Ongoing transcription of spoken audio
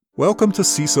Welcome to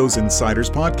CISO's Insiders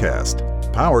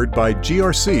Podcast, powered by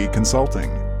GRC Consulting.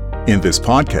 In this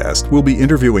podcast, we'll be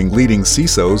interviewing leading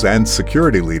CISOs and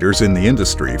security leaders in the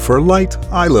industry for light,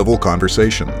 eye-level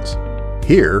conversations.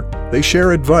 Here, they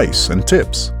share advice and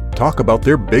tips, talk about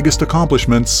their biggest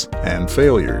accomplishments and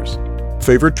failures,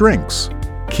 favorite drinks,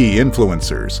 key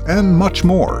influencers, and much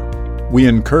more. We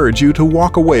encourage you to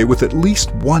walk away with at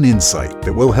least one insight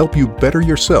that will help you better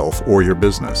yourself or your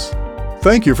business.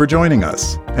 Thank you for joining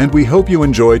us, and we hope you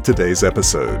enjoyed today's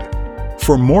episode.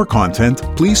 For more content,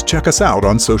 please check us out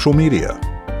on social media.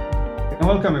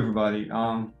 Welcome, everybody.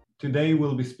 Today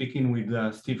we'll be speaking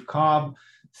with Steve Cobb.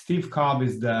 Steve Cobb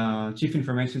is the Chief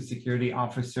Information Security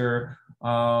Officer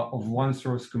of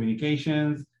OneSource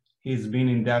Communications. He's been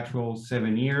in that role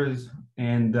 7 years.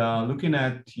 And looking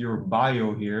at your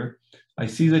bio here, I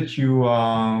see that you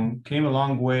came a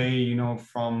long way,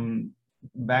 from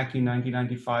back in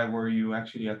 1995, where you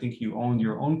actually, I think you owned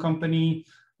your own company.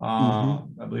 I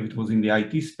believe it was in the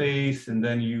IT space, and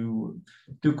then you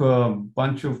took a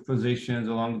bunch of positions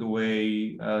along the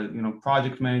way,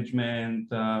 project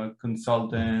management,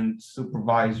 consultant,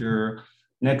 supervisor,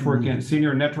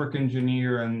 senior network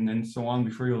engineer, and so on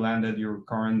before you landed your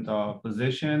current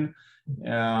position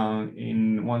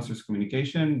in OneSource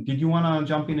Communication. Did you want to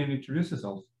jump in and introduce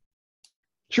yourself?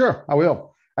 Sure, I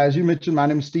will. As you mentioned, my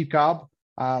name is Steve Cobb.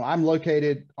 I'm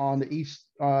located on the East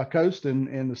Coast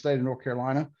in the state of North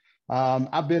Carolina.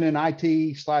 I've been in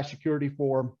IT/security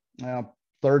for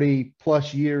 30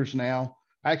 plus years now.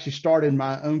 I actually started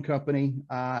my own company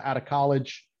out of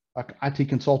college, IT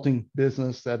consulting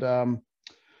business that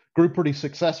grew pretty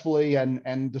successfully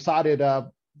and decided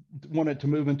wanted to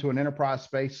move into an enterprise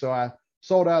space. So I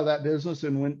sold out of that business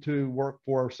and went to work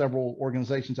for several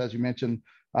organizations, as you mentioned,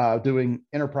 doing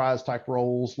enterprise type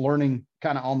roles, learning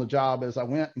kind of on the job as I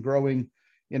went and growing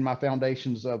in my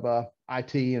foundations of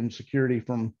IT and security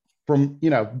from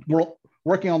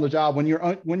working on the job. When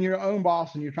you're your own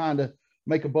boss and you're trying to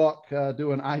make a buck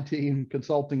doing IT and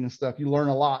consulting and stuff, you learn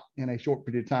a lot in a short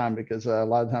period of time because a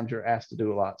lot of times you're asked to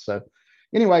do a lot. So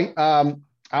anyway,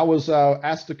 I was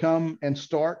asked to come and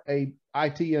start a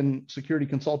IT and security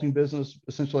consulting business,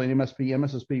 essentially an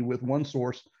MSSP with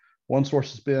OneSource.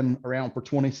 OneSource has been around for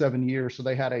 27 years, so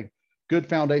they had a good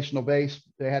foundational base.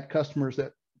 They had customers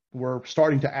that were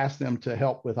starting to ask them to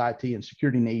help with IT and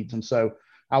security needs. And so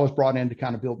I was brought in to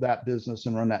kind of build that business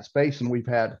and run that space. And we've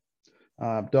had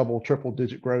double, triple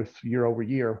digit growth year over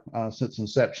year since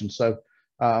inception. So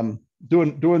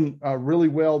doing really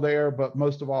well there, but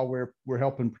most of all, we're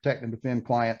helping protect and defend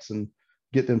clients and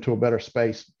get them to a better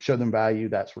space, show them value,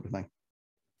 that sort of thing.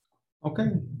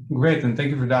 Okay, great. And thank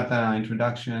you for that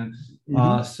introduction.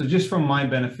 So just from my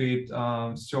benefit,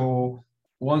 so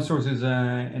OneSource is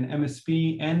an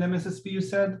MSP and MSSP, you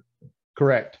said?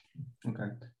 Correct.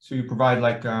 Okay. So you provide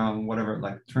like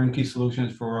turnkey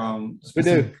solutions for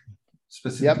specific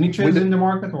niches in the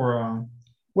market, or?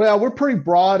 Well, we're pretty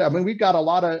broad. I mean, we've got a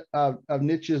lot of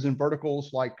niches and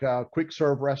verticals like quick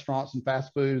serve restaurants and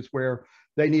fast foods where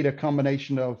they need a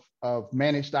combination of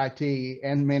managed IT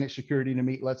and managed security to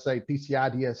meet, let's say,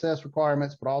 PCI DSS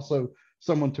requirements, but also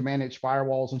someone to manage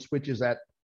firewalls and switches at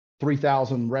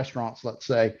 3,000 restaurants, let's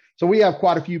say. So we have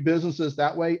quite a few businesses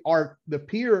that way.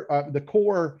 The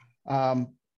core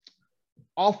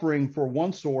offering for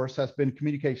OneSource has been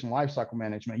communication lifecycle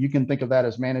management. You can think of that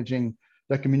as managing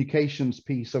the communications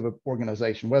piece of an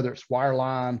organization, whether it's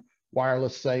wireline,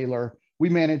 wireless, cellular. We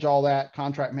manage all that,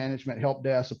 contract management, help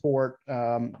desk support,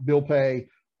 bill pay,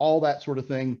 all that sort of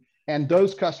thing. And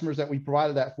those customers that we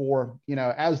provided that for,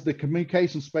 as the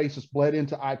communication space has bled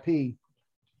into IP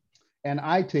and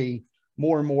IT,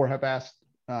 more and more have asked,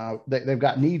 they've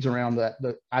got needs around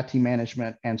the IT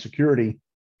management and security.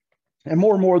 And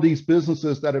more of these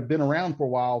businesses that have been around for a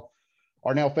while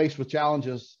are now faced with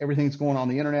challenges. Everything's going on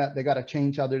the internet. They got to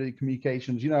change how they do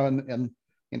communications, and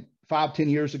 5-10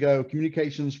 years ago,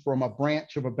 communications from a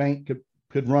branch of a bank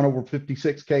could run over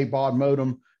 56K baud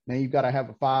modem. Now you've got to have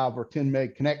a 5 or 10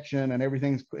 meg connection and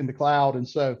everything's in the cloud. And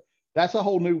so that's a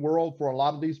whole new world for a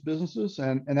lot of these businesses.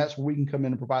 And that's where we can come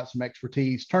in and provide some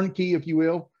expertise, turnkey, if you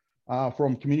will,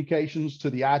 from communications to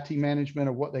the IT management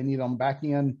of what they need on the back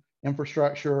end,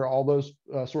 infrastructure, all those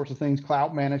sorts of things,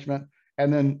 cloud management.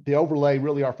 And then the overlay,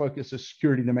 really our focus is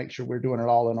security to make sure we're doing it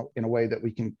all in a way that we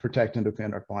can protect and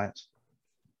defend our clients.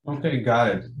 Okay, got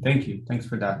it. Thank you. Thanks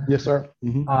for that. Yes, sir.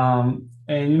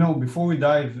 And before we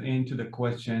dive into the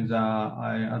questions,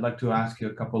 I'd like to ask you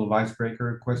a couple of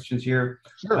icebreaker questions here.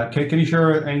 Sure. Can you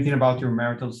share anything about your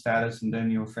marital status and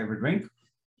then your favorite drink?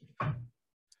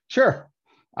 Sure.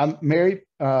 I'm married.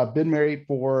 Been married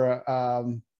for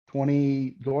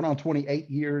 28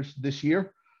 years this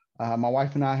year. My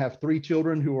wife and I have 3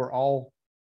 children who are all,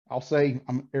 I'll say,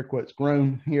 I'm air quotes,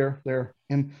 grown here. They're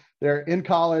in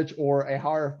college or a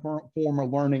higher form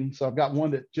of learning. So I've got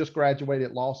one that just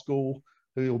graduated law school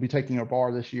who will be taking a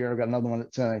bar this year. I've got another one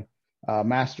that's in a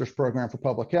master's program for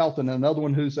public health, and another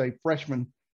one who's a freshman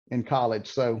in college.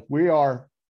 So we are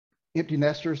empty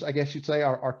nesters, I guess you'd say.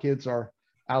 Our kids are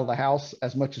out of the house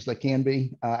as much as they can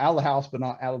be, out of the house, but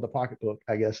not out of the pocketbook,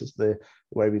 I guess is the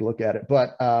way we look at it.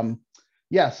 But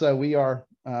yeah, so we are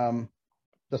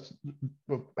just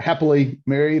happily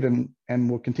married and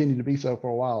will continue to be so for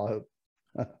a while, I hope.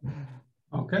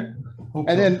 Okay.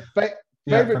 And then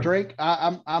favorite drink,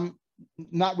 I'm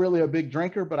not really a big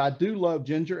drinker, but I do love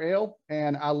ginger ale,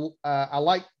 and I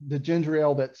like the ginger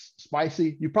ale that's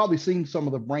spicy. You've probably seen some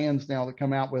of the brands now that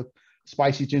come out with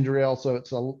spicy ginger ale, so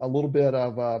it's a little bit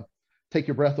of take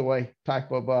your breath away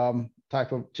type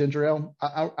of ginger ale.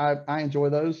 I enjoy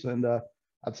those, and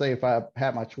I'd say if I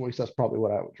had my choice, that's probably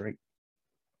what I would drink.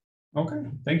 Okay,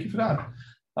 thank you for that.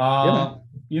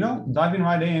 Yeah, Diving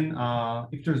right in,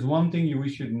 if there's one thing you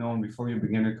wish you'd known before you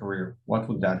began your career, what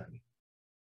would that be?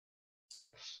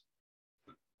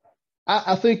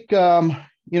 I think,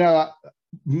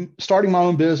 starting my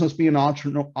own business, being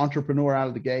an entrepreneur out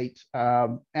of the gate,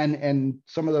 and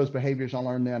some of those behaviors I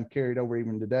learned then carried over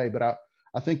even today. But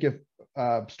I think if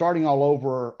starting all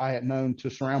over, I had known to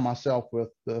surround myself with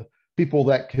the people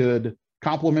that could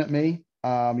complement me.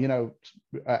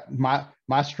 My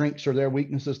strengths are their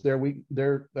weaknesses,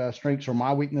 their strengths are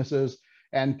my weaknesses,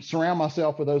 and surround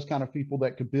myself with those kind of people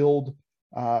that could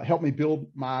help me build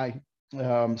my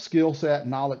skill set,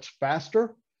 knowledge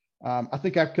faster. I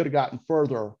think I could have gotten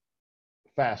further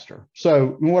faster.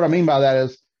 So what I mean by that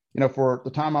is, for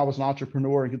the time I was an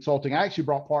entrepreneur and consulting, I actually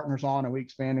brought partners on and we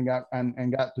expanded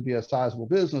and got to be a sizable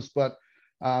business, but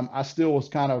I still was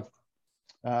kind of,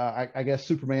 I guess,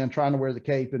 Superman, trying to wear the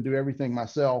cape and do everything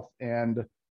myself. And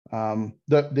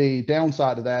the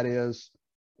downside of that is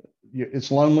it's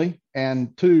lonely.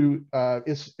 And 2,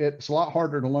 it's a lot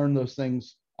harder to learn those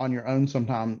things on your own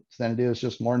sometimes than it is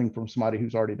just learning from somebody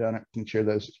who's already done it and share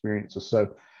those experiences.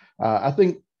 So I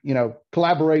think,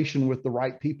 collaboration with the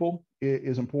right people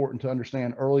is important to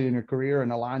understand early in your career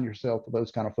and align yourself with those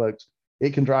kind of folks.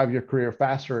 It can drive your career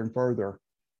faster and further,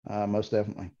 most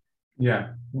definitely. Yeah,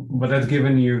 but that's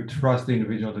given you trust the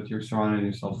individual that you're surrounding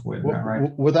yourself with,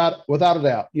 right? Without a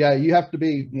doubt. Yeah, you have to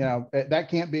be, that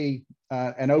can't be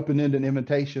an open-ended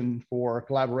invitation for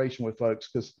collaboration with folks,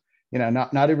 because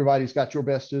not everybody's got your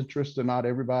best interest, and not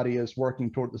everybody is working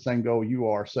toward the same goal you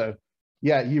are. So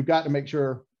yeah, you've got to make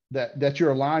sure that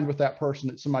you're aligned with that person,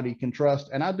 that somebody you can trust.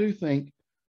 And I do think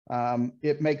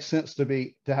it makes sense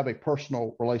to have a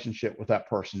personal relationship with that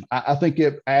person. I think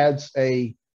it adds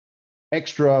a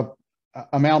extra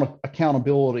amount of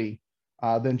accountability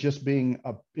than just being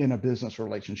in a business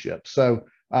relationship. So,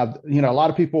 a lot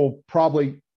of people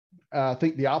probably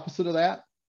think the opposite of that.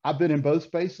 I've been in both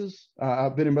spaces.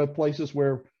 I've been in both places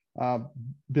where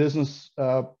business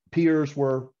peers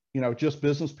were, just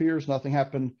business peers. Nothing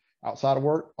happened outside of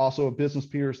work. Also, business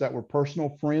peers that were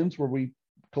personal friends, where we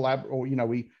collaborate, or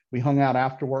we hung out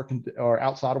after work or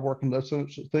outside of work and those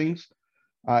sorts of things.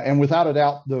 And without a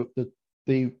doubt,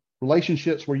 the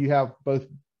relationships where you have both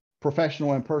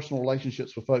professional and personal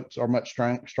relationships with folks are much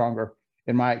stronger,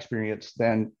 in my experience,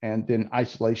 than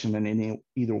isolation in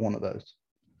either one of those.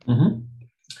 Mm-hmm.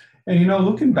 And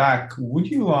looking back, would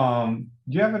you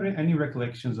do you have any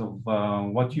recollections of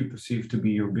what you perceive to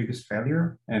be your biggest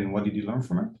failure, and what did you learn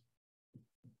from it?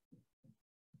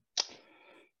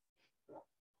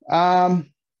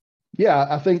 Yeah,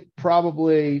 I think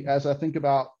probably, as I think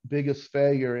about biggest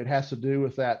failure, it has to do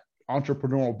with that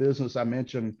entrepreneurial business I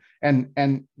mentioned, and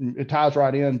it ties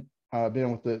right in,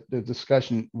 Ben, with the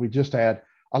discussion we just had,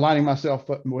 aligning myself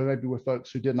maybe with folks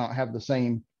who did not have the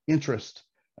same interest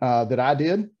that I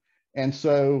did. And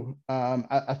so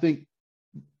I think,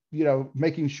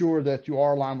 making sure that you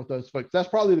are aligned with those folks, that's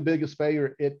probably the biggest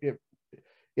failure.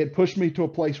 It pushed me to a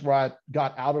place where I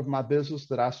got out of my business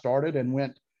that I started and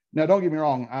went. Now, don't get me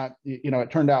wrong.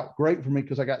 It turned out great for me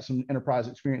because I got some enterprise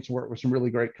experience and worked with some really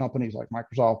great companies like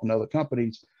Microsoft and other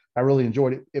companies. I really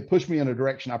enjoyed it. It pushed me in a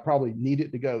direction I probably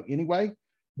needed to go anyway.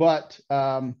 But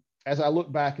as I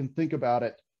look back and think about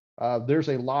it, there's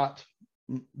a lot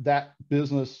that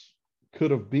business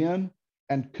could have been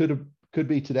and could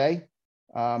be today.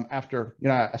 After,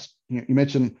 you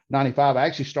mentioned 95, I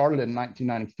actually started in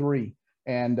 1993.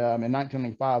 And in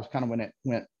 1995 is kind of when it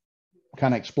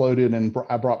kind of exploded, and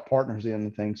I brought partners in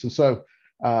and things. And so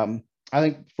I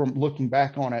think, from looking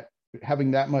back on it,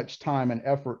 having that much time and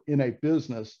effort in a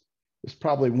business is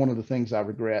probably one of the things I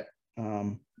regret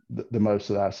the most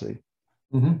that I see.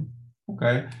 Mm-hmm.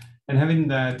 Okay. And having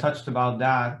touched about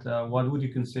that, what would you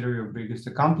consider your biggest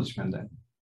accomplishment then?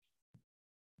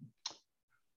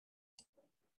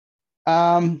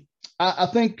 I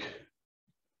think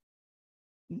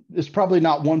it's probably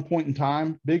not one point in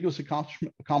time. Biggest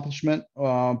accomplishment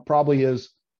probably is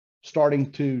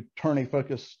starting to turn a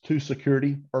focus to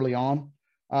security early on.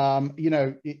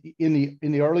 In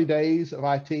the early days of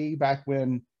IT, back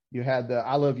when you had the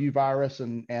I Love You virus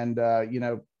and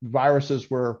viruses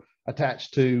were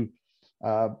attached to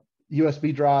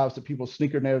USB drives that people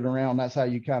sneakernetted around. That's how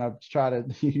you kind of try to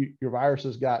your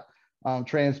viruses got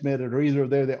transmitted, or either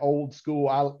they're the old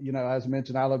school, as I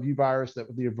mentioned, I Love You virus, that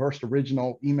were the first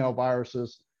original email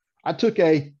viruses. I took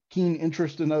a keen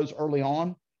interest in those early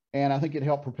on, and I think it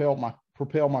helped propel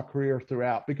my career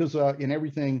throughout, because in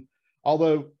everything,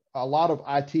 although a lot of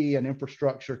IT and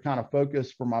infrastructure kind of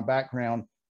focused for my background,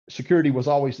 security was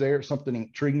always there. Something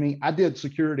intrigued me. I did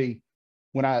security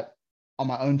on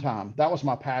my own time. That was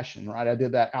my passion, right? I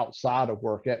did that outside of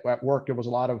work. At work, there was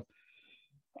a lot of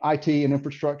IT and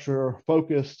infrastructure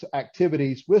focused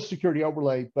activities with security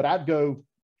overlay, but I'd go,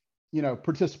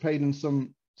 participate in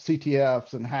some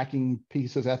CTFs and hacking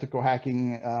pieces, ethical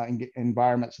hacking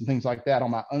environments and things like that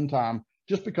on my own time,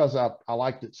 just because I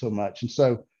liked it so much. And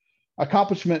so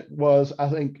accomplishment was, I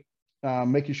think,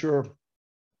 making sure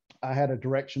I had a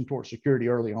direction towards security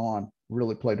early on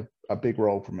really played a big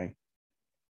role for me.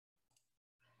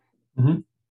 Mm-hmm.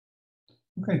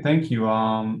 Okay, thank you.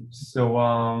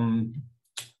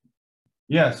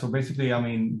 Yeah, so basically, I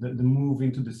mean, the move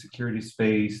into the security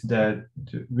space that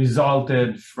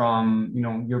resulted from,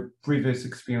 your previous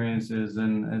experiences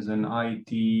as an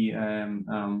IT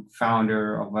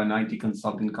founder of an IT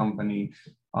consulting company.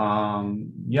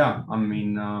 Yeah, I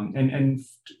mean, and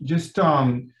just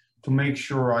to make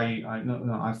sure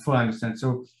I fully understand.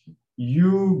 So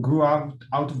you grew up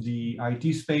out of the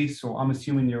IT space, so I'm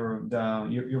assuming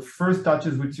your first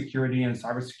touches with security and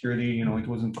cybersecurity, it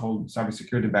wasn't called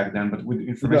cybersecurity back then, but with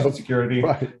information security,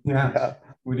 right. Yeah,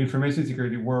 with information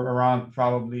security, were around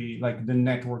probably like the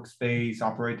network space,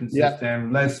 operating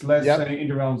system, less in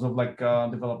the realms of like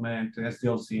development,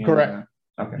 SDLC. Correct.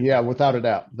 Okay. Yeah, without a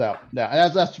doubt,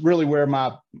 that's really where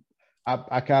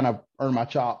I kind of earn my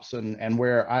chops and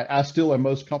where I still am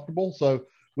most comfortable. So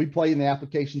we play in the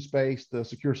application space, the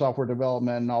secure software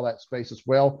development, and all that space as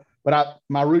well. But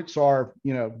my roots are,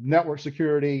 network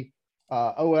security,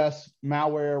 OS,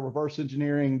 malware, reverse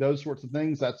engineering, those sorts of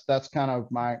things. That's kind of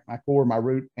my core, my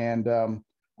root. And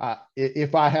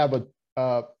if I have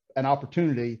an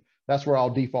opportunity, that's where I'll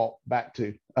default back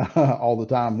to all the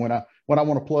time. When I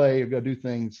want to play or go do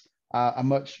things, I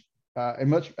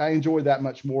enjoy that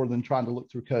much more than trying to look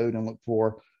through code and look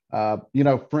for,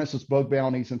 for instance, bug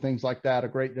bounties and things like that are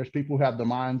great. There's people who have the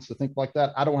minds to think like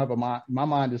that. I don't have a mind. My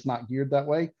mind is not geared that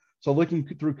way. So looking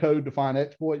through code to find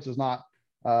exploits is not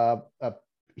a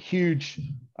huge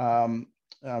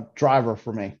driver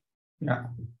for me. Yeah.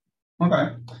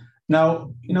 Okay.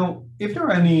 Now, if there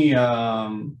are any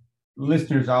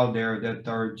listeners out there that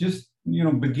are just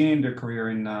beginning their career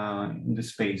in the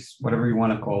space, whatever you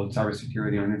want to call it,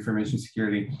 cybersecurity or information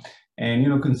security,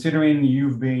 and considering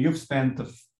you've been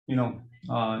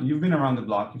around the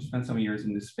block, you've spent some years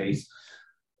in this space.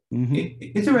 Mm-hmm.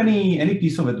 Is there any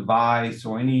piece of advice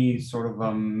or any sort of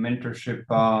mentorship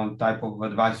type of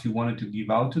advice you wanted to give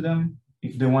out to them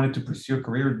if they wanted to pursue a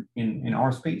career in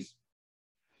our space?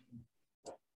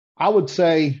 I would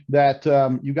say that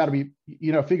you got to be,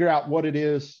 figure out what it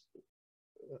is.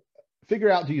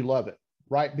 Figure out, do you love it,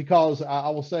 right? Because I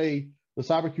will say the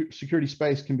cybersecurity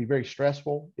space can be very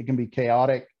stressful. It can be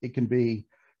chaotic. It can be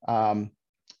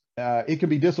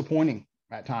disappointing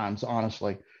at times,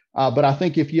 honestly. But I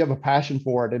think if you have a passion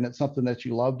for it and it's something that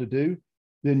you love to do,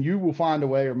 then you will find a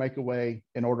way or make a way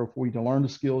in order for you to learn the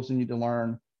skills you need to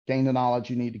learn, gain the knowledge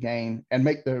you need to gain, and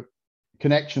make the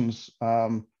connections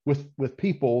with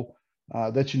people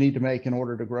that you need to make in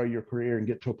order to grow your career and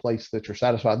get to a place that you're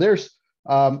satisfied. There's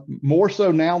more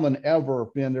so now than ever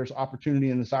there's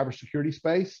opportunity in the cybersecurity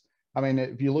space. I mean,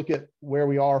 if you look at where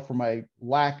we are from a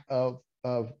lack of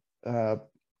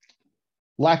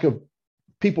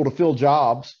people to fill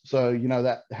jobs. So,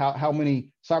 that how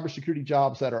many cybersecurity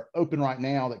jobs that are open right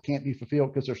now that can't be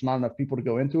fulfilled because there's not enough people to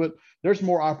go into it. There's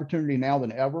more opportunity now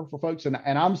than ever for folks. And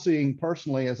I'm seeing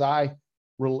personally, as I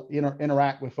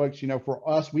interact with folks, for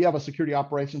us, we have a security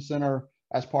operations center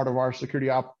as part of our security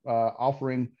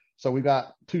offering. So we've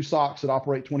got 2 SOCs that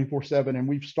operate 24/7, and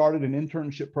we've started an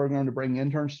internship program to bring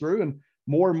interns through. And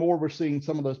more we're seeing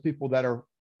some of those people that are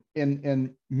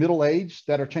in middle age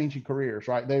that are changing careers,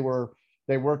 right? They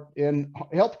they worked in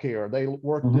healthcare, they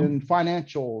worked in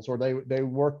financials, or they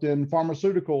worked in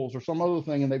pharmaceuticals or some other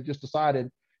thing, and they've just decided,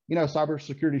 you know,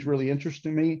 cybersecurity is really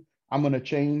interesting to me. I'm going to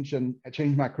change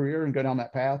my career and go down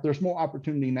that path. There's more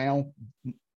opportunity now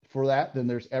for that than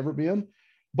there's ever been.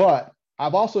 But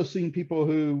I've also seen people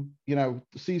who, you know,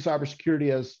 see cybersecurity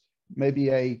as maybe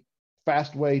a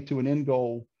fast way to an end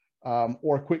goal,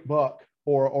 or a quick buck,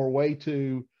 or a way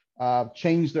to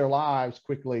change their lives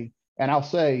quickly. And I'll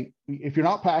say, if you're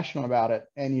not passionate about it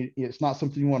and it's not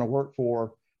something you want to work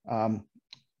for,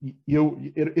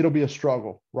 it'll be a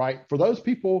struggle, right? For those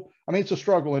people, I mean, it's a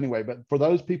struggle anyway, but for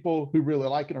those people who really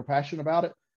like it or passionate about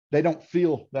it, they don't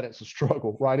feel that it's a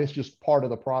struggle, right? It's just part of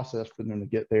the process for them to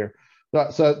get there.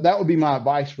 So that would be my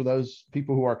advice for those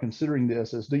people who are considering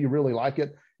this: is, do you really like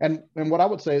it? And what I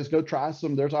would say is, go try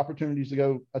some. There's opportunities to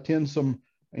go attend some,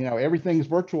 you know, everything's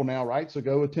virtual now, right? So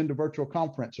go attend a virtual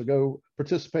conference, or go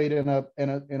participate in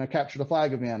a capture the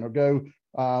flag event, or go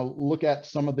look at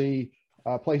some of the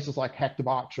places like Hack the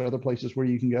Box or other places where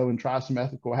you can go and try some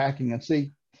ethical hacking and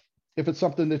see if it's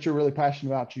something that you're really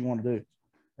passionate about, you want to do.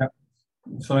 Yep.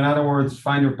 So in other words,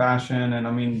 find your passion. And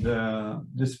I mean,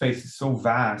 this space is so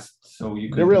vast. So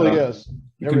you could, it really is.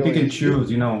 You can pick and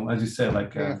choose, you know, as you said,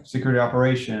 like security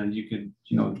operations, you could,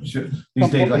 you know, these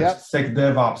days, like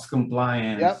SecDevOps,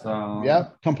 compliance.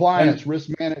 Compliance, risk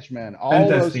management, all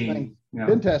those things.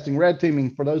 Pen testing, red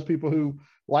teaming, for those people who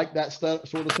like that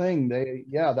sort of thing.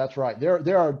 That's right.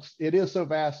 It is so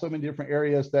vast, so many different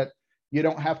areas that you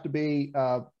don't have to be,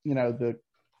 you know,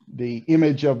 the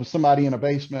image of somebody in a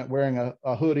basement wearing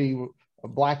a hoodie, a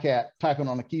black hat, typing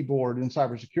on a keyboard in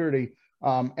cybersecurity.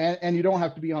 And you don't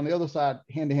have to be on the other side,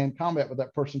 hand-to-hand combat with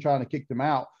that person trying to kick them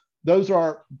out. Those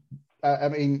are, I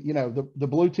mean, you know, the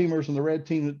blue teamers and the red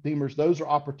teamers, those are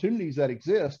opportunities that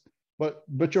exist. But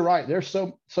you're right. There's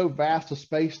so vast a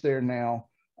space there now,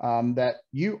 that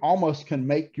you almost can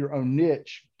make your own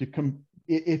niche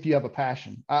if you have a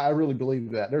passion. I really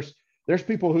believe that. There's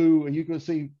people who, you can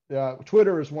see,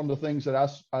 Twitter is one of the things that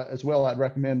I'd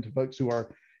recommend to folks who are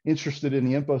interested in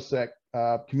the InfoSec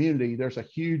community. There's a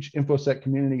huge InfoSec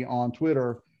community on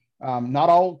Twitter. Not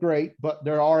all great, but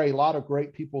there are a lot of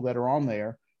great people that are on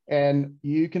there, and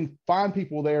you can find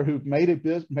people there who've made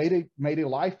a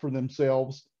life for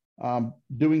themselves,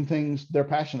 doing things they're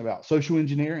passionate about, social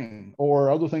engineering or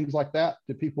other things like that.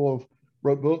 That people have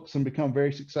wrote books and become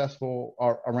very successful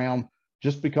around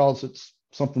just because it's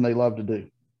something they love to do.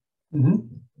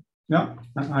 Yeah,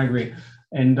 I agree.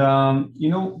 And, you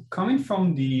know, coming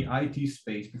from the IT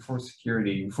space before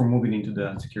moving into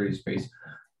the security space,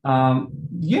 do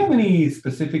you have any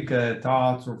specific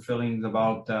thoughts or feelings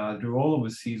about the role of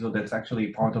a CISO that's actually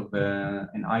part of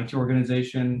an IT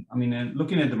organization? I mean,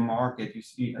 looking at the market, you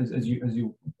see, as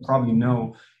you probably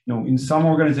know, in some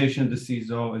organizations, the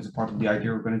CISO is a part of the IT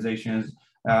organization,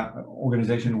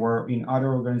 where in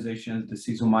other organizations, the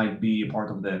CISO might be a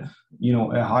part of the,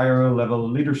 a higher level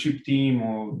leadership team,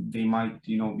 or they might,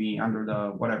 be under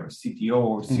the whatever CTO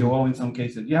or COO in some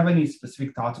cases. Do you have any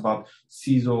specific thoughts about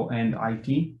CISO and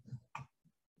IT?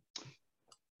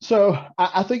 So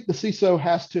I think the CISO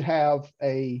has to have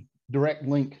a direct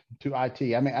link to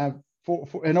IT. I mean,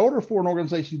 in order for an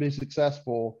organization to be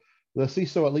successful, the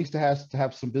CISO at least has to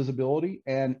have some visibility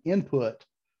and input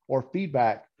or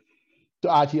feedback to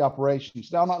IT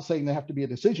operations. Now, I'm not saying they have to be a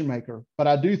decision maker, but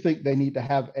I do think they need to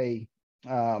have a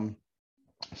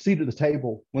seat at the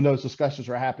table when those discussions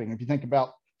are happening. If you think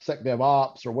about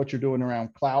SecDevOps or what you're doing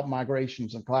around cloud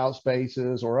migrations and cloud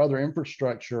spaces or other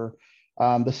infrastructure,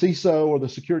 the CISO or the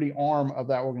security arm of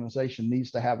that organization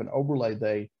needs to have an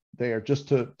overlay there just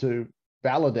to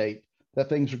validate that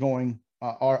things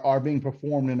are being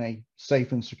performed in a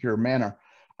safe and secure manner.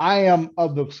 I am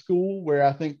of the school where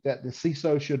I think that the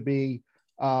CISO should be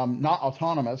not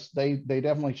autonomous. They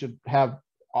definitely should have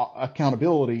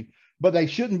accountability, but they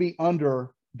shouldn't be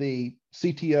under the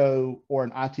CTO or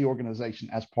an IT organization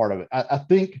as part of it. I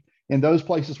think in those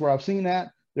places where I've seen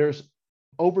that, there's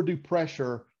overdue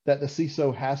pressure that the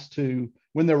CISO has to,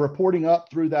 when they're reporting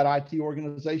up through that IT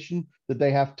organization, that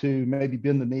they have to maybe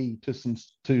bend the knee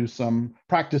to some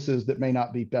practices that may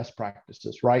not be best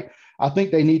practices, right? I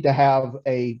think they need to have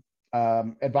a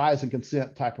advise and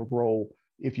consent type of role,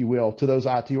 if you will, to those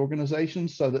IT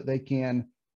organizations so that they can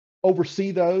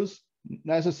oversee those.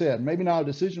 As I said, maybe not a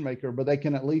decision maker, but they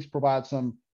can at least provide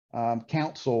some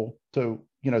counsel to,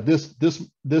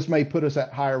 this may put us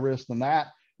at higher risk than that.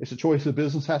 It's a choice the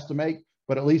business has to make,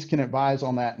 but at least can advise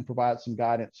on that and provide some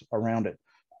guidance around it.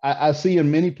 I see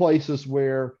in many places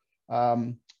where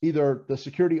either the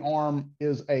security arm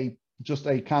is a just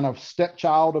a kind of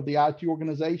stepchild of the IT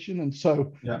organization. And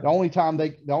so the only time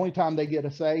they get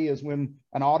a say is when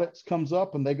an audit comes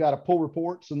up and they've got to pull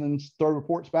reports and then throw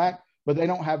reports back, but they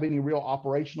don't have any real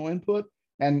operational input.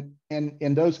 And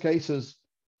in those cases,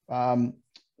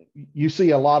 you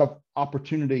see a lot of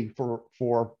opportunity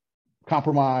for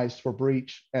compromise, for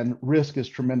breach, and risk is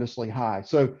tremendously high.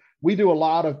 So we do a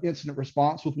lot of incident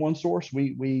response with OneSource.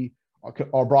 We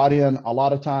are brought in a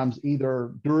lot of times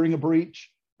either during a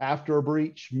breach, after a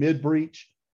breach, mid-breach.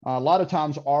 A lot of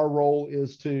times our role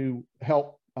is to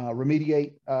help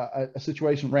remediate a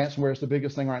situation. Ransomware is the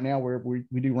biggest thing right now, where we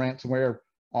do ransomware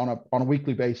on a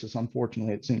weekly basis,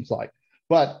 unfortunately, it seems like.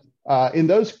 But in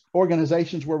those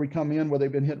organizations where we come in, where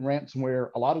they've been hitting ransomware,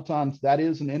 a lot of times that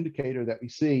is an indicator that we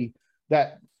see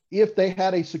that if they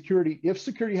had if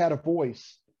security had a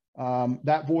voice,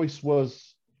 that voice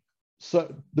was,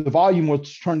 so the volume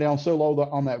was turned down so low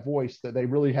on that voice that they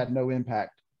really had no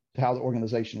impact to how the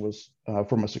organization was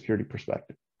from a security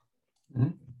perspective.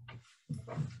 Mm-hmm.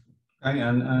 Okay,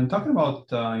 and talking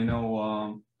about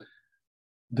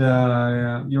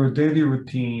your daily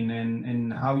routine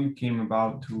and how you came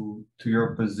about to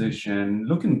your position.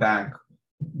 Looking back,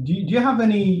 do you have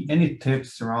any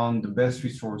tips around the best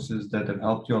resources that have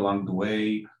helped you along the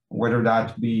way, whether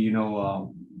that be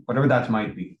whatever that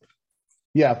might be?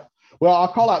 Yeah, well,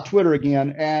 I'll call out Twitter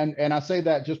again, and I say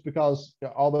that just because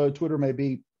although Twitter may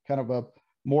be kind of a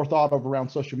more thought of around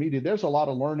social media, there's a lot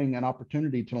of learning and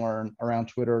opportunity to learn around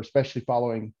Twitter, especially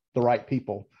following the right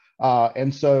people.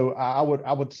 And so I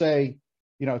would say,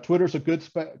 Twitter's a good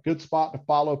spot to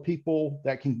follow people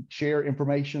that can share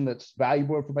information that's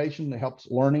valuable information that helps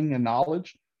learning and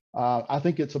knowledge. I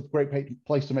think it's a great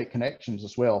place to make connections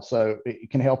as well. So it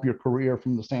can help your career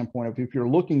from the standpoint of if you're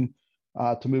looking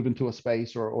to move into a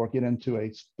space or get into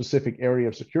a specific area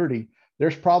of security,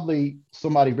 there's probably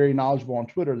somebody very knowledgeable on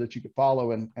Twitter that you could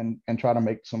follow and try to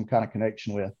make some kind of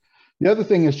connection with. The other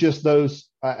thing is just those,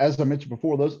 as I mentioned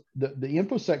before, the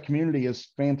InfoSec community is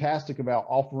fantastic about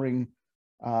offering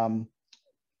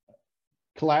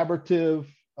collaborative,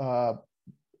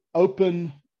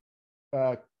 open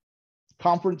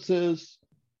conferences,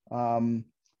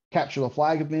 capture the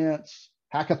flag events,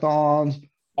 hackathons,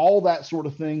 all that sort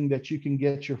of thing that you can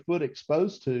get your foot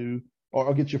exposed to,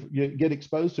 or get your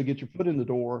foot in the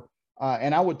door.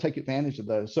 And I would take advantage of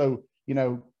those. So,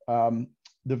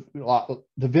 the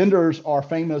vendors are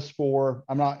famous for,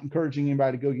 I'm not encouraging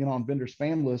anybody to go get on vendor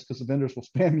spam lists because the vendors will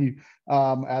spam you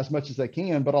as much as they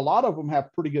can, but a lot of them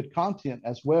have pretty good content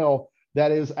as well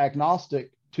that is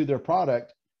agnostic to their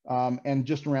product and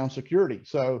just around security.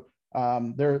 So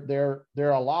there are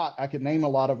a lot, I could name a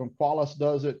lot of them. Qualys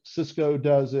does it, Cisco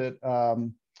does it,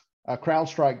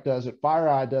 CrowdStrike does it,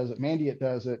 FireEye does it, Mandiant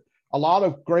does it. A lot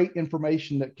of great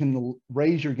information that can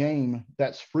raise your game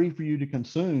that's free for you to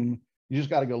consume. You just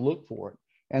got to go look for it.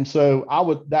 And so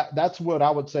that's what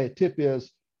I would say a tip is,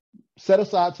 set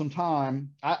aside some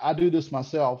time. I do this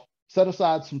myself. Set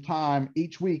aside some time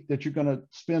each week that you're going to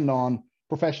spend on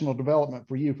professional development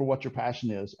for you, for what your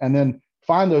passion is. And then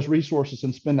find those resources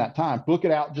and spend that time. Book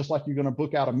it out just like you're going to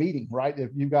book out a meeting, right?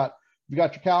 If you got your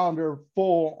calendar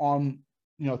full on,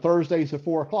 Thursdays at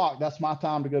 4:00, that's my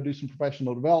time to go do some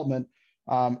professional development.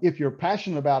 If you're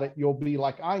passionate about it, you'll be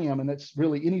like I am. And it's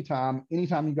really anytime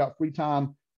you've got free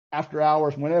time after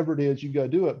hours, whenever it is, you go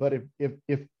do it. But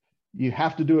if you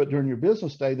have to do it during your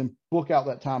business day, then book out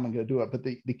that time and go do it. But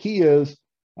the key is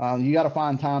you got to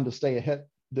find time to stay ahead.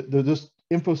 This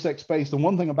InfoSec space, the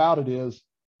one thing about it is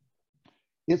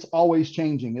it's always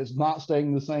changing. It's not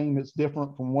staying the same. It's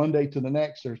different from one day to the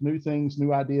next. There's new things,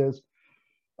 new ideas,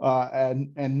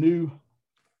 and new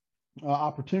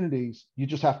opportunities. You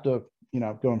just have to,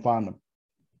 go and find them.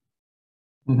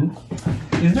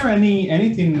 Mm-hmm. Is there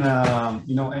anything,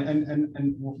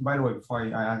 and by the way, before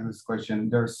I ask this question,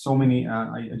 there's so many,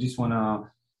 I just want to,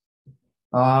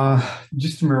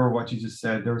 just remember what you just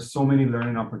said. There are so many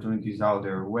learning opportunities out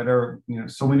there, whether,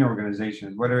 so many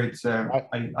organizations, whether it's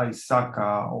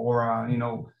ISACA or,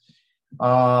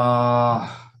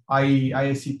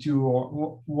 ISC2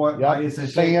 or what, ISSA.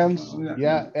 SANS,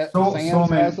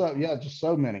 SANS just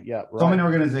so many, right. So many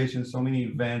organizations, so many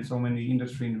events, so many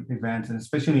industry events, and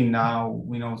especially now,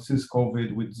 since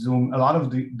COVID with Zoom, a lot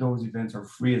of those events are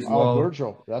free as well.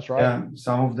 Virtual, that's right. Yeah,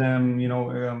 some of them,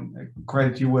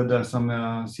 credit you with some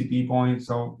CPE points.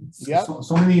 So,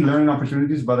 so many learning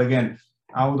opportunities. But again,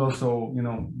 I would also,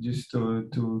 just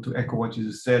to echo what you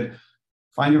just said,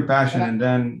 find your passion and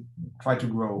then try to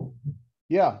grow.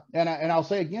 Yeah, and I'll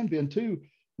say again, Ben, too,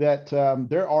 that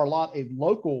there are a lot of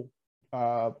local,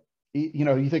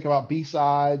 you think about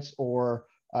B-Sides or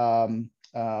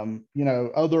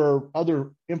other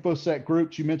InfoSec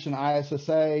groups. You mentioned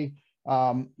ISSA,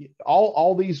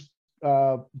 all these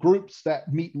groups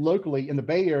that meet locally in the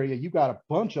Bay Area. You've got a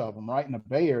bunch of them right in the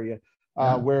Bay Area,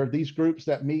 where these groups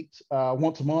that meet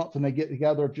once a month and they get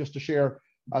together just to share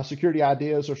security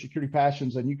ideas or security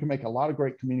passions, and you can make a lot of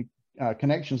great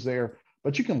connections there.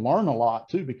 But you can learn a lot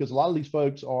too, because a lot of these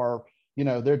folks are,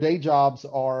 their day jobs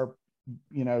are,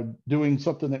 doing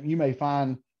something that you may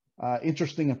find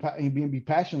interesting and be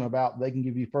passionate about. They can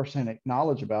give you firsthand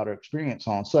knowledge about or experience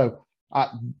on. So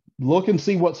look and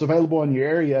see what's available in your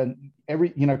area. And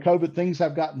COVID things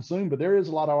have gotten soon, but there is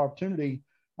a lot of opportunity.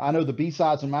 I know the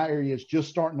B-sides in my area is just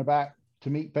starting to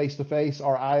meet face-to-face.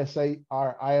 Our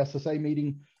ISSA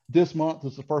meeting this month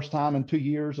is the first time in 2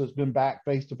 years it's been back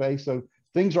face-to-face. So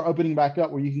things are opening back up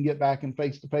where you can get back in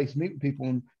face-to-face, meet with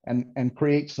people and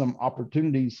create some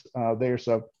opportunities there.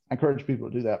 So I encourage people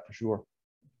to do that for sure.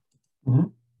 Mm-hmm.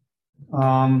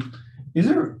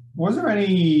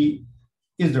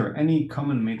 Is there any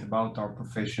common myth about our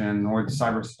profession or the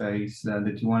cyberspace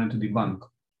that you wanted to debunk?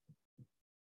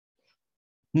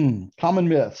 Common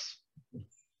myths.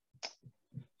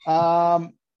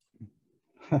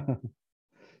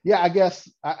 Yeah, I guess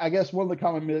one of the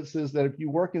common myths is that if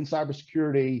you work in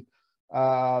cybersecurity,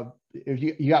 if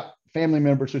you got family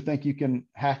members who think you can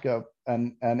hack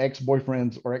an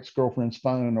ex-boyfriend's or ex-girlfriend's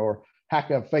phone, or hack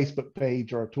a Facebook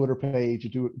page or a Twitter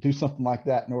page, or do something like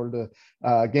that in order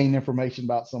to gain information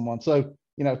about someone. So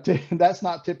that's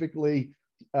not typically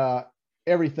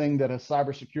everything that a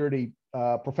cybersecurity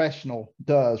professional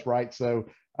does, right? So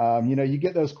you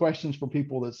get those questions from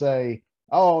people that say,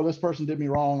 "Oh, this person did me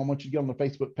wrong. I want you to get on the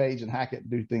Facebook page and hack it and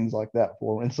do things like that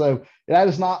for them." And so that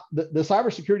is not the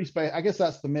cybersecurity space. I guess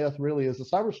that's the myth, really, is the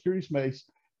cybersecurity space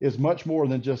is much more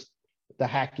than just the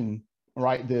hacking,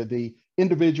 right? The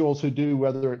individuals who do,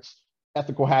 whether it's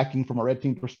ethical hacking from a red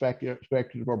team perspective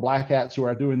or black hats who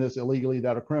are doing this illegally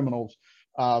that are criminals.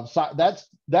 So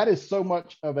that is so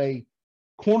much of a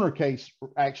corner case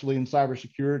actually in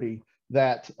cybersecurity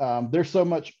that there's so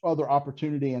much other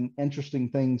opportunity and interesting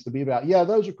things to be about. Yeah,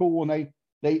 those are cool. And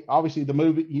they obviously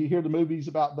you hear the movies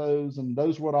about those, and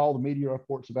those are what all the media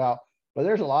reports about. But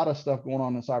there's a lot of stuff going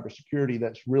on in cybersecurity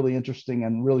that's really interesting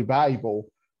and really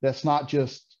valuable. That's not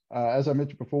just, as I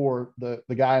mentioned before, the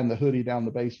guy in the hoodie down in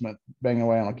the basement banging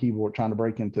away on a keyboard trying to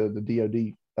break into the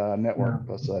DoD network,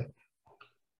 let's say.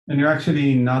 And you're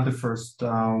actually not the first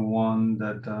one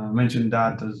that mentioned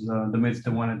that as the myth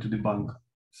they wanted to debunk.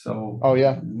 So,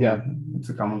 yeah, it's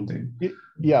a common thing.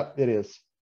 Yeah, it is.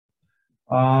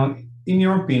 In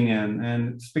your opinion,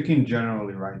 and speaking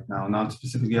generally right now, not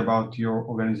specifically about your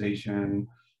organization,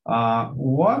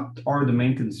 what are the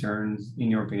main concerns, in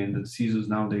your opinion, that CISOs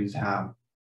nowadays have?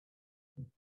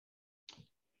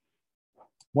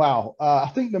 Wow, I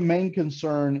think the main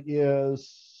concern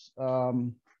is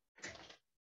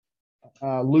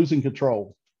losing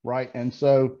control, right? And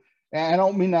so, and I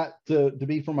don't mean that to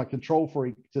be from a control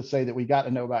freak to say that we got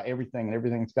to know about everything and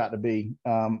everything's got to be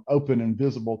open and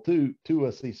visible to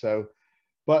a CISO,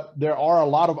 but there are a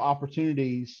lot of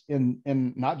opportunities in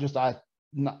not just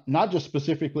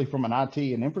specifically from an IT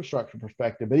and infrastructure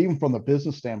perspective, but even from the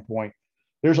business standpoint.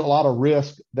 There's a lot of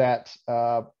risk that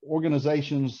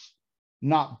organizations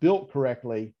not built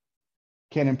correctly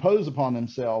can impose upon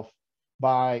themselves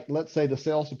by, let's say, the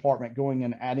sales department going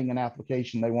and adding an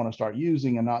application they want to start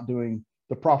using and not doing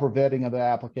the proper vetting of the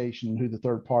application, who the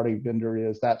third-party vendor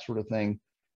is, that sort of thing.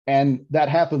 And that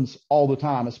happens all the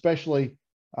time, especially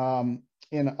in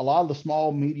a lot of the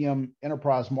small, medium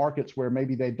enterprise markets where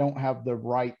maybe they don't have the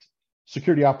right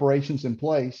security operations in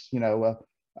place,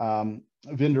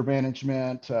 vendor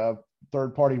management,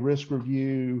 third-party risk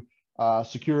review,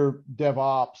 secure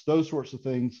DevOps, those sorts of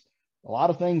things. A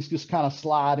lot of things just kind of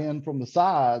slide in from the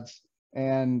sides,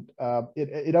 and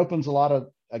it opens a lot of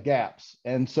gaps.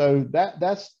 And so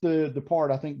that's the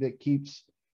part I think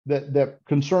that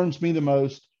concerns me the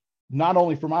most, not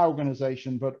only for my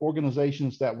organization, but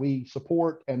organizations that we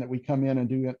support and that we come in and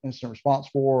do incident response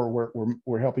for, or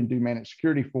we're helping do managed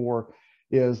security for,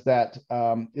 is that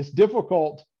it's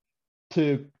difficult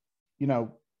to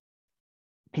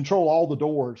control all the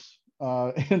doors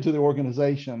into the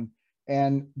organization.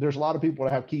 And there's a lot of people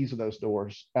that have keys to those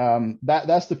doors.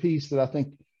 That's the piece that I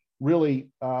think really,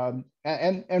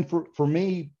 and for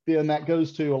me, Ben, that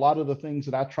goes to a lot of the things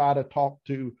that I try to talk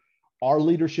to our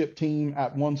leadership team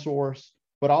at OneSource,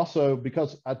 but also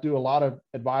because I do a lot of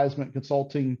advisement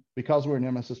consulting, because we're an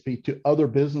MSSP, to other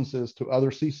businesses, to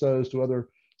other CISOs, to other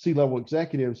C-level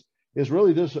executives, is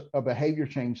really there's a behavior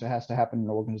change that has to happen in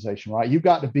an organization, right? You've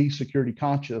got to be security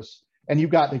conscious, and you've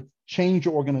got to change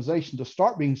your organization to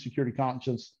start being security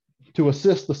conscious to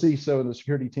assist the CISO and the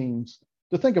security teams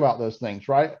to think about those things,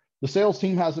 right? The sales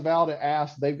team has a valid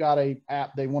ask. They've got a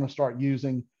app they want to start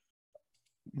using.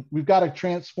 We've got to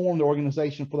transform the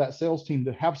organization for that sales team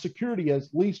to have security as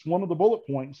at least one of the bullet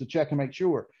points to check and make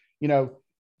sure. You know,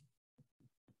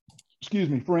 excuse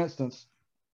me, for instance,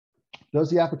 does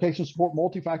the application support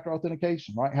multi-factor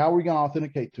authentication, right? How are we going to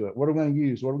authenticate to it? What are we going to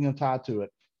use? What are we going to tie to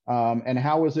it? And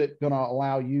how is it going to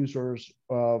allow users,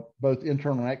 both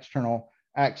internal and external,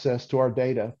 access to our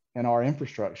data and our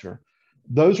infrastructure?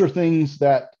 Those are things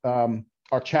that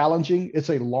are challenging. It's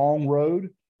a long road,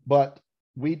 but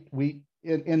we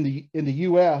in the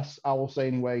U.S., I will say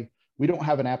anyway, we don't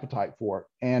have an appetite for it,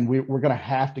 and we're going to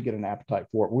have to get an appetite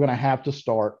for it. We're going to have to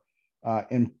start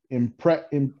in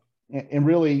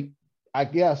really, I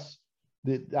guess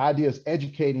the idea is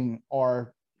educating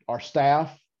our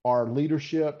staff, our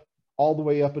leadership, all the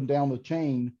way up and down the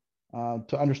chain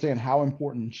to understand how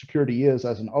important security is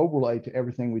as an overlay to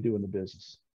everything we do in the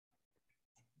business.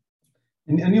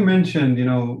 And you mentioned, you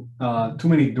know, too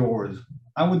many doors.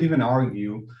 I would even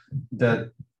argue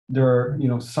that there are, you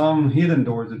know, some hidden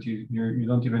doors that you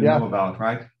don't even know about,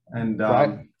 right? And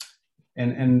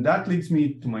and that leads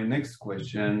me to my next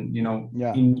question. You know,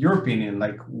 in your opinion,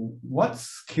 like, what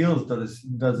skills does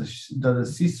a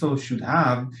CISO should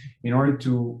have in order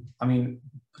to, I mean,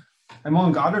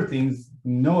 among other things,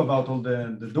 know about all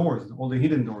the doors, all the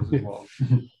hidden doors as well.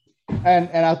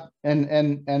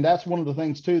 And that's one of the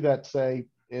things too that say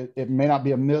it may not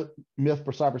be a myth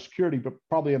for cybersecurity, but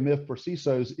probably a myth for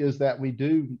CISOs, is that we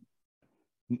do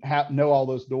know all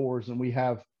those doors, and we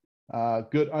have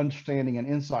good understanding and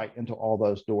insight into all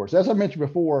those doors. As I mentioned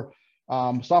before,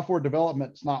 software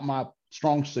development is not my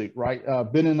strong suit, right?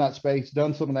 Been in that space,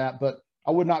 done some of that, but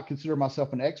I would not consider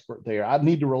myself an expert there. I'd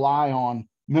need to rely on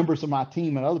members of my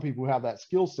team and other people who have that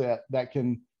skill set that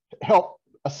can help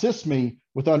assist me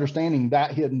with understanding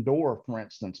that hidden door, for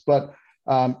instance. But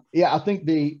yeah, I think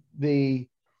the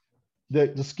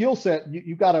skill set,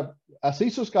 you got to, a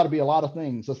CISO's got to be a lot of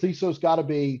things. A CISO's got to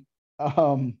be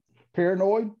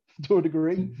paranoid to a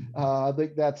degree. I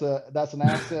think that's an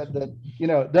asset that, you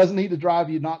know, doesn't need to drive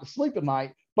you not to sleep at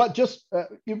night, but just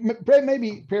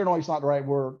maybe paranoid is not the right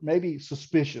word. Maybe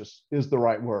suspicious is the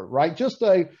right word, right? Just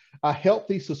a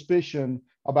healthy suspicion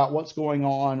about what's going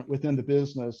on within the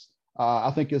business,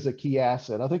 I think is a key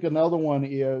asset. I think another one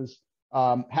is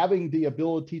having the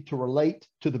ability to relate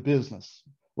to the business,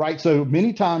 right? So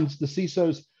many times the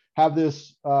CISOs have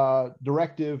this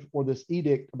directive or this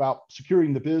edict about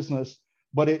securing the business,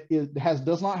 but it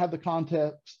does not have the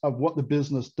context of what the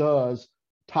business does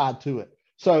tied to it.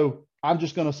 So I'm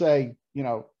just going to say, you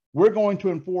know, we're going to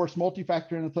enforce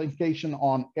multi-factor authentication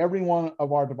on every one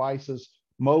of our devices,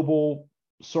 mobile,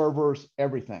 servers,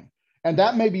 everything. And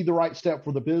that may be the right step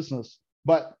for the business,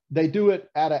 but they do it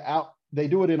they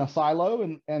do it in a silo,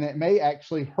 and it may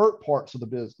actually hurt parts of the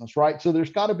business, right? So there's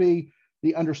got to be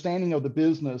the understanding of the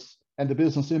business and the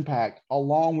business impact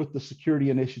along with the security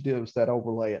initiatives that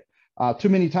overlay it. Too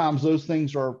many times those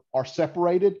things are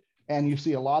separated, and you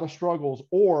see a lot of struggles,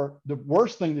 or the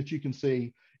worst thing that you can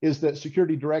see is that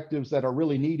security directives that are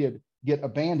really needed get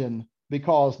abandoned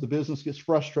because the business gets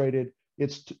frustrated.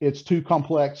 It's too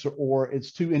complex, or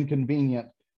it's too inconvenient,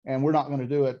 and we're not going to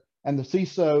do it. And the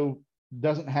CISO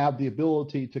doesn't have the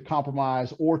ability to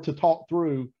compromise or to talk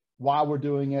through why we're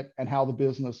doing it and how the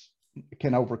business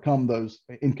can overcome those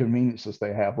inconveniences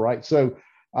they have, right? So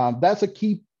that's a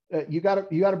key. You got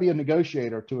to be a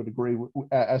negotiator to a degree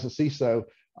as a CISO,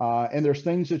 and there's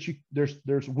things that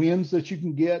there's wins that you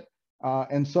can get,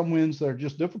 and some wins that are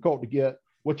just difficult to get.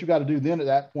 What you got to do then at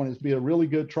that point is be a really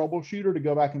good troubleshooter to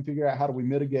go back and figure out how do we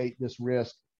mitigate this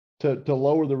risk to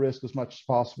lower the risk as much as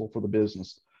possible for the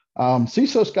business.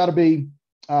 CISO's got to be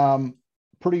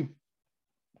pretty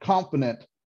confident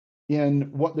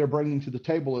in what they're bringing to the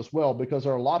table as well, because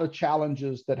there are a lot of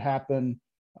challenges that happen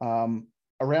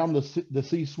around the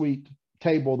C-suite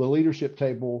table, the leadership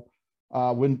table,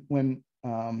 when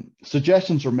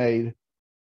suggestions are made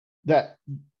that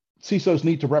CISOs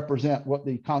need to represent what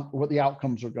the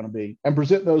outcomes are going to be and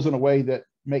present those in a way that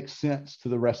makes sense to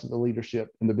the rest of the leadership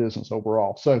in the business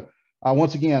overall. So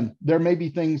once again, there may be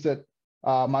things that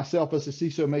myself as a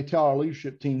CISO may tell our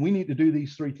leadership team, we need to do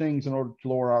these 3 things in order to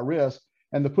lower our risk.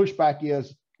 And the pushback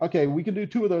is, okay, we can do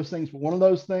 2 of those things, but one of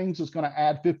those things is going to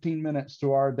add 15 minutes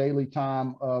to our daily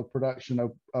time of production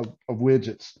of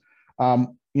widgets.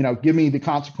 You know, give me the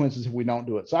consequences if we don't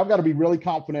do it. So I've got to be really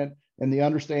confident in the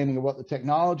understanding of what the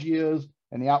technology is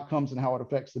and the outcomes and how it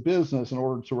affects the business in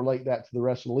order to relate that to the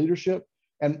rest of the leadership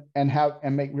and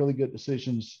make really good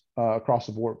decisions across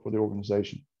the board for the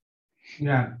organization.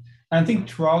 Yeah, I think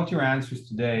throughout your answers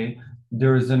today,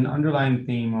 there is an underlying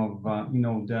theme of,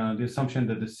 the assumption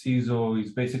that the CISO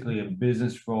is basically a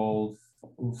business role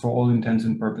for all intents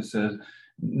and purposes.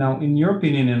 Now, in your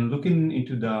opinion, and looking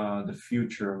into the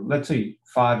future, let's say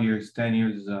 5 years, 10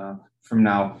 years from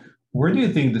now, where do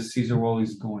you think the CISO role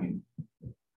is going?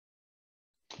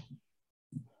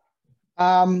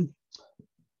 I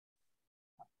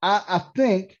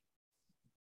think,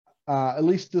 at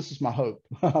least this is my hope,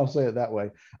 I'll say it that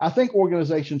way. I think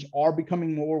organizations are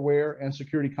becoming more aware and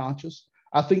security conscious.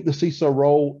 I think the CISO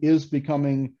role is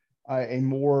becoming a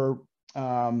more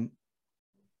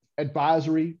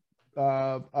advisory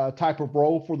type of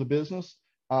role for the business.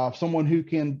 Someone who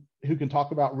can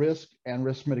talk about risk and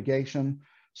risk mitigation.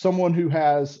 Someone who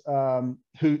has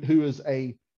who is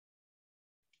a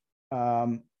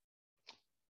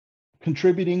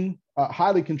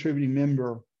highly contributing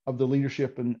member of the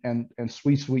leadership and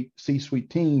C-suite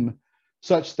team,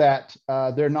 such that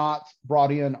they're not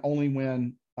brought in only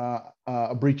when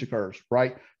a breach occurs,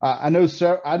 right? I know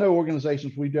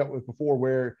organizations we've dealt with before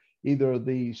where either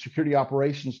the security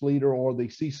operations leader or the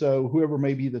CISO, whoever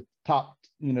may be the top,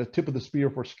 tip of the spear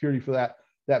for security for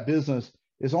that business,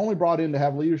 is only brought in to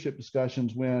have leadership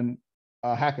discussions when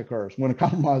a hack occurs, when a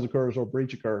compromise occurs or a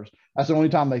breach occurs. That's the only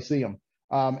time they see them.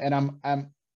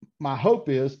 And my hope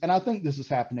is, and I think this is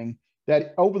happening,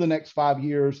 that over the next 5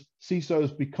 years,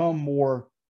 CISOs become more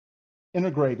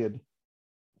integrated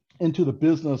into the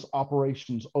business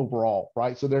operations overall,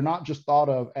 right? So they're not just thought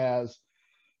of as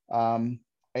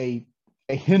a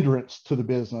hindrance to the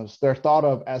business. They're thought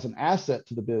of as an asset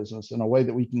to the business in a way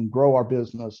that we can grow our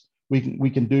business. We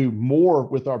can do more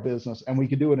with our business, and we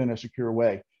can do it in a secure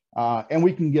way. And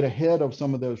we can get ahead of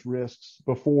some of those risks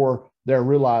before they're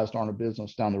realized on a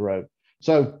business down the road.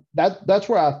 So that's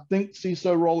where I think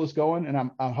CISO role is going, and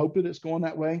I'm hoping it's going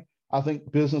that way. I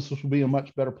think businesses will be in a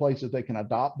much better place if they can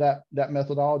adopt that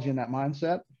methodology and that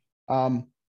mindset.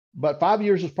 But 5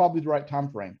 years is probably the right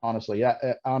time frame, honestly.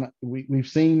 We've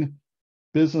seen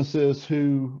businesses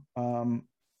who,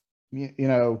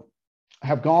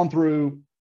 have gone through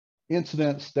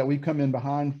incidents that we've come in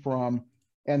behind from,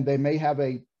 and they may have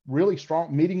a really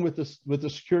strong meeting with the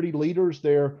security leaders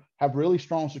there, have really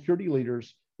strong security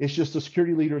leaders. It's just the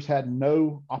security leaders had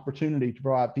no opportunity to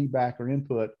provide feedback or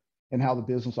input in how the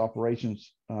business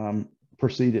operations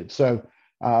proceeded. So,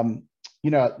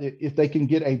 if they can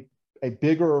get a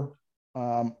bigger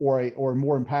or a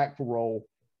more impactful role,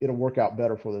 it'll work out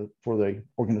better for the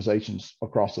organizations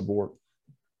across the board.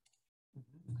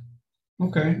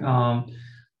 Okay.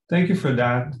 Thank you for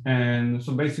that. And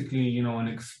so basically, an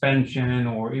expansion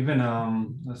or even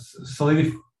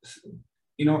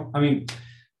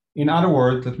in other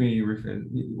words, let me rephrase.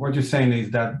 What you're saying is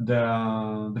that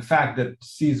the fact that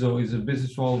CISO is a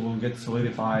business role will get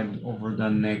solidified over the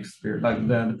next period, like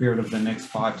the period of the next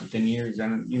 5 to 10 years,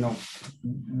 and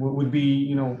would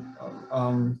be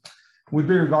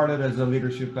regarded as a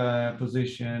leadership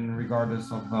position,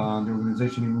 regardless of the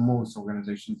organization. In most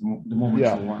organizations, the more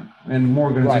mature one, and more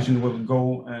organizations will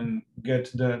go and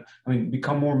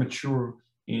become more mature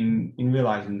in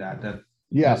realizing that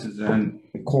this is a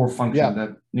core function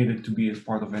that needed to be as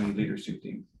part of any leadership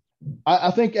team. I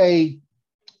think a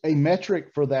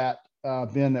metric for that,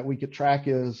 Ben, that we could track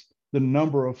is the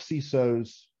number of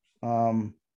CISOs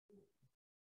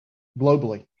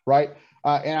globally, right?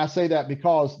 And I say that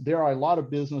because there are a lot of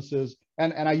businesses,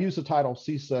 and I use the title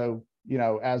CISO,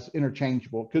 as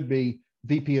interchangeable. It could be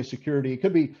VP of security. It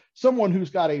could be someone who's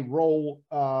got a role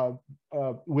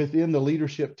within the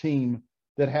leadership team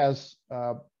that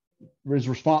is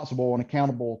responsible and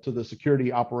accountable to the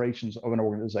security operations of an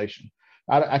organization.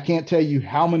 I can't tell you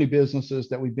how many businesses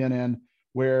that we've been in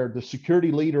where the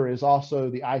security leader is also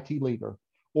the IT leader,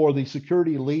 or the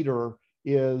security leader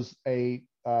is a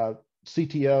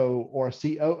CTO or a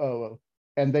COO,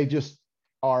 and they just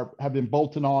have been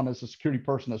bolted on as a security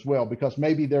person as well, because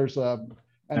maybe there's an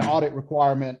audit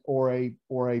requirement or a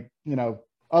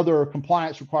other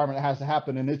compliance requirement that has to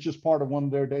happen, and it's just part of one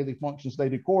of their daily functions they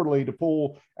do quarterly to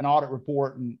pull an audit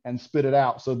report and spit it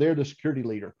out. So they're the security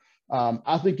leader.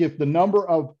 I think if the number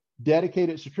of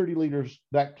dedicated security leaders,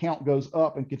 that count goes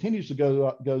up and continues to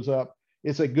goes up,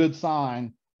 it's a good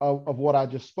sign of what I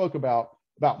just spoke about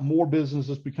more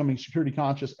businesses becoming security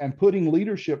conscious and putting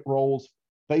leadership roles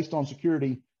based on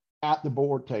security at the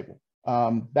board table.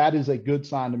 That is a good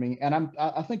sign to me, and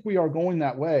I think we are going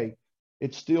that way.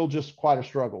 It's still just quite a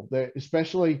struggle,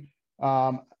 especially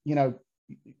globally.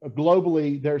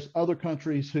 There's other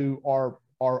countries who are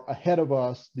ahead of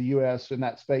us, the U.S. in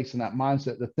that space and that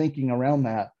mindset, the thinking around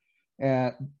that,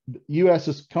 and the U.S.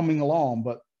 is coming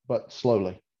along, but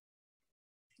slowly.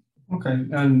 Okay,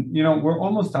 and you know we're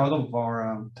almost out of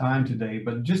our time today,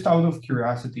 but just out of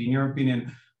curiosity, in your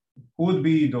opinion, who would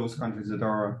be those countries that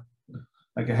are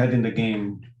like ahead in the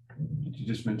game that you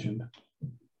just mentioned?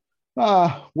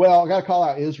 Well, I got to call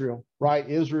out Israel, right?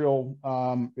 Israel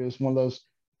is one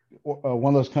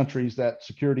of those countries that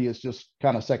security is just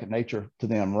kind of second nature to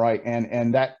them, right?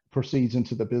 And that proceeds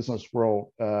into the business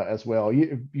world as well.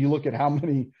 You look at how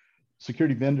many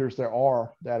security vendors there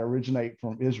are that originate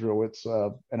from Israel. It's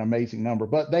an amazing number,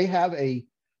 but they have a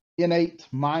innate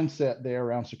mindset there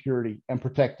around security and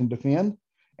protect and defend,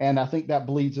 and I think that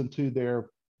bleeds into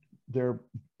their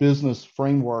business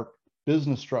framework,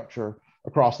 business structure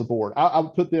across the board. I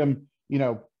would put them, you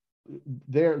know,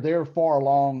 they're far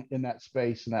along in that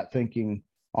space and that thinking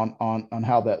on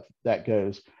how that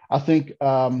goes. I think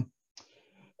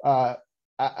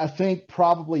I think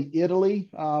probably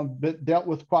Italy dealt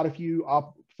with quite a few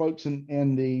folks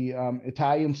in the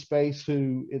Italian space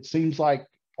who it seems like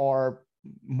are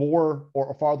more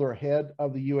or farther ahead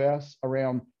of the U.S.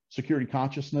 around security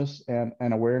consciousness and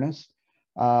awareness.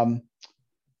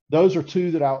 Those are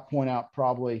two that I'll point out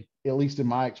probably, at least in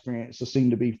my experience, to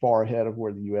seem to be far ahead of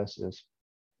where the U.S. is.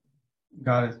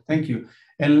 Got it. Thank you.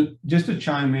 And just to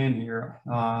chime in here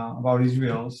about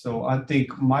Israel, so I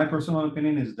think my personal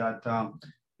opinion is that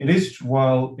it is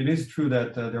true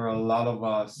that there are a lot of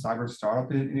cyber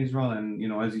startups in Israel, and you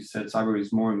know, as you said, cyber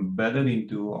is more embedded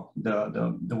into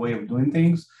the way of doing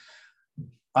things.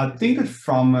 I think that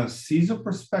from a CISO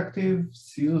perspective,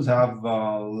 CISOs have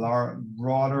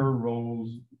broader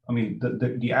roles. I mean,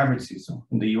 the average CISO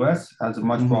in the US has a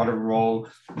much broader role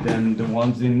than the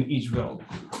ones in Israel.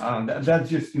 That's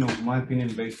just, you know, my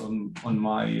opinion based on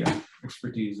my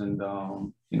expertise and,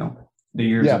 you know, the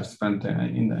years I've spent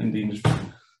in the industry.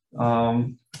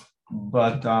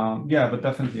 But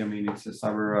definitely, I mean, it's a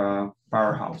cyber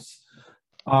powerhouse.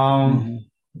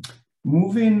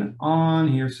 Moving on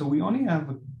here, so we only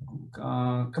have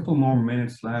a couple more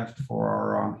minutes left for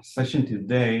our session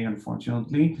today,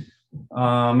 unfortunately.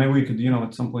 Maybe we could, you know,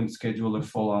 at some point schedule a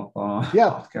follow-up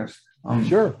podcast.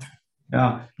 Sure.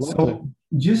 Yeah. So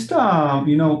just,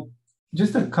 you know,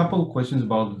 just a couple of questions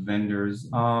about vendors.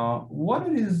 What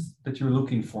it is that you're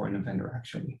looking for in a vendor,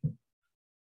 actually?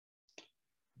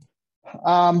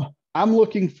 I'm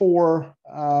looking for,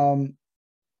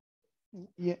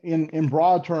 in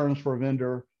broad terms for a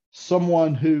vendor,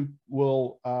 someone who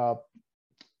will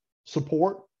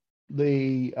support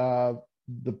the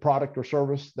product or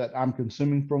service that I'm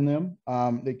consuming from them.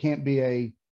 It can't be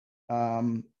a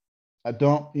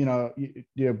dump, you know,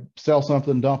 you sell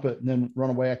something, dump it, and then run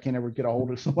away. I can't ever get a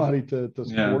hold of somebody to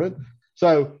support it.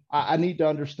 So I need to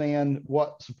understand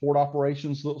what support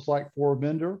operations looks like for a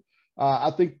vendor.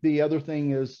 I think the other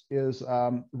thing is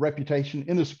reputation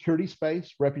in the security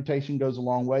space. Reputation goes a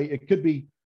long way. It could be,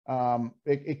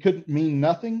 it could mean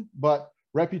nothing, but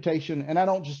reputation, and I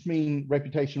don't just mean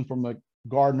reputation from the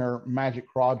Gartner Magic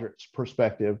Quadrants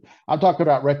perspective. I'm talking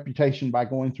about reputation by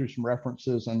going through some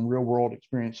references and real world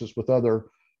experiences with other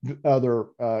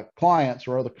clients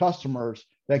or other customers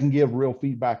that can give real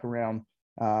feedback around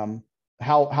how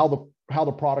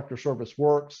the product or service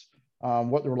works,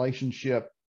 what the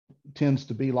relationship tends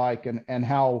to be like, and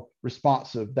how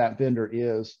responsive that vendor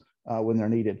is when they're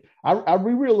needed.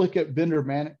 We really look at vendor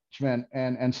management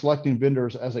and selecting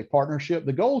vendors as a partnership.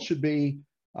 The goal should be,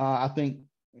 I think,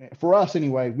 for us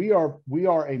anyway, we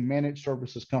are a managed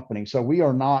services company. So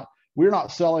we're not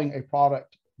selling a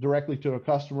product directly to a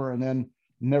customer and then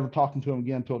never talking to them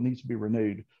again until it needs to be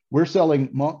renewed. We're selling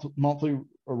monthly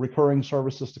or recurring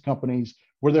services to companies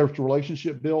where there's a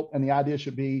relationship built, and the idea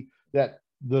should be that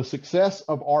the success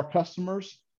of our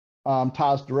customers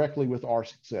ties directly with our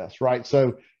success, right?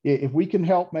 So if we can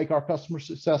help make our customers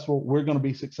successful, we're going to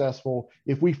be successful.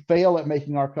 If we fail at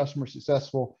making our customers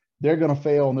successful, they're going to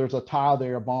fail, and there's a tie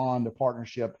there, a bond, a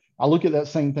partnership. I look at that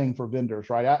same thing for vendors,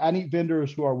 right? I need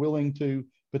vendors who are willing to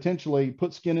potentially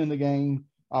put skin in the game,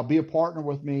 be a partner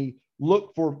with me,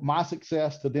 look for my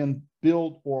success to then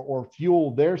build or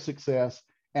fuel their success.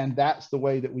 And that's the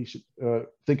way that we should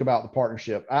think about the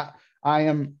partnership. I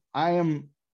am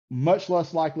much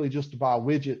less likely just to buy a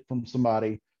widget from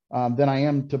somebody than I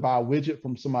am to buy a widget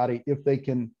from somebody if they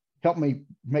can help me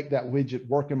make that widget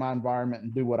work in my environment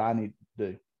and do what I need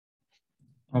to do.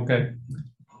 Okay,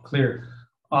 clear.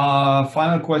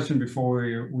 Final question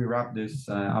before we wrap this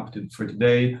up for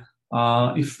today.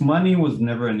 If money was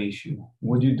never an issue,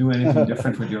 would you do anything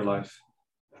different with your life?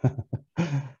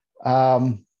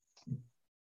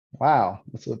 Wow,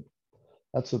 that's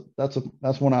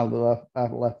one out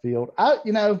of left field.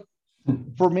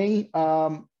 For me,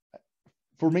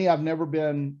 for me, I've never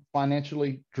been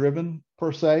financially driven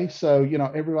per se. So,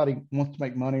 everybody wants to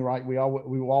make money, right? We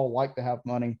all like to have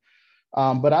money.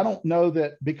 But I don't know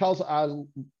that because I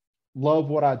love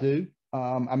what I do.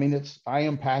 I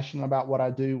am passionate about what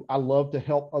I do. I love to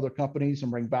help other companies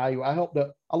and bring value. I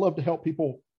love to help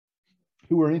people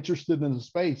who are interested in the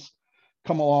space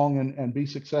come along and be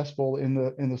successful in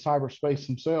the cyberspace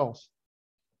themselves.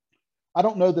 I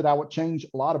don't know that I would change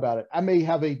a lot about it. I may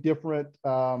have a different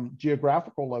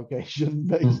geographical location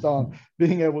based on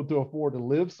being able to afford to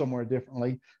live somewhere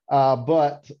differently.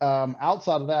 But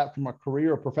outside of that, from a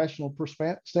career or professional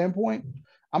standpoint,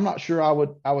 I'm not sure I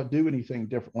would do anything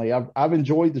differently. I've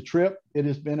enjoyed the trip. It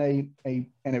has been an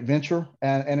adventure,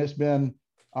 and it's been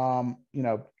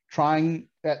trying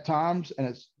at times,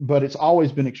 but it's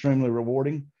always been extremely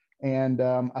rewarding. And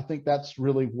I think that's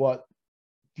really what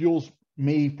fuels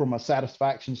me from a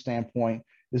satisfaction standpoint,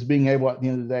 is being able at the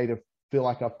end of the day to feel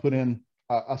like I've put in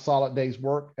a solid day's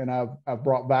work, and I've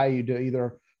brought value to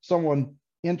either someone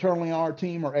internally on our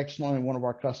team or externally one of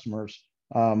our customers.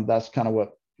 That's kind of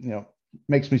what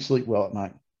makes me sleep well at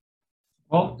night.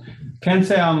 Well, can't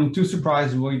say I'm too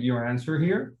surprised with your answer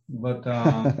here, but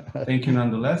thank you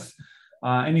nonetheless.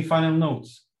 Any final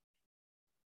notes?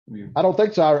 I don't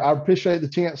think so. I appreciate the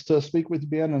chance to speak with you,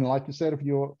 Ben. And like you said, if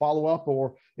you follow up,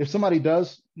 or if somebody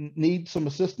does need some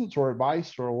assistance or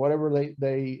advice or whatever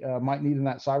they might need in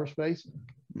that cyberspace,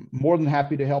 more than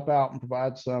happy to help out and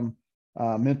provide some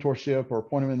mentorship or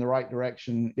point them in the right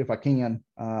direction if I can.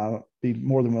 Be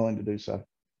more than willing to do so.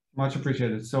 Much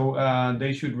appreciated. So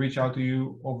they should reach out to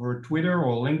you over Twitter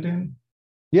or LinkedIn?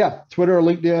 Yeah, Twitter or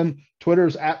LinkedIn.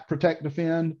 Twitter's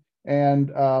 @ProtectDefend. And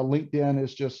LinkedIn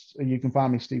is just, you can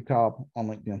find me, Steve Cobb, on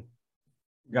LinkedIn.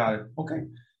 Got it. Okay.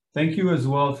 Thank you as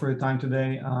well for your time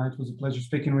today. It was a pleasure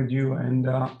speaking with you. And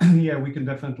yeah, we can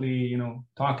definitely,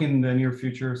 talk in the near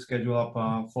future, schedule up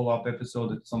a follow-up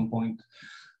episode at some point.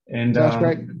 And sounds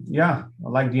great. Yeah, I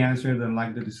like the answer and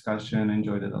like the discussion.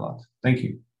 Enjoyed it a lot. Thank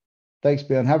you. Thanks,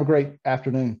 Ben. Have a great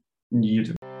afternoon. You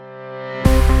too.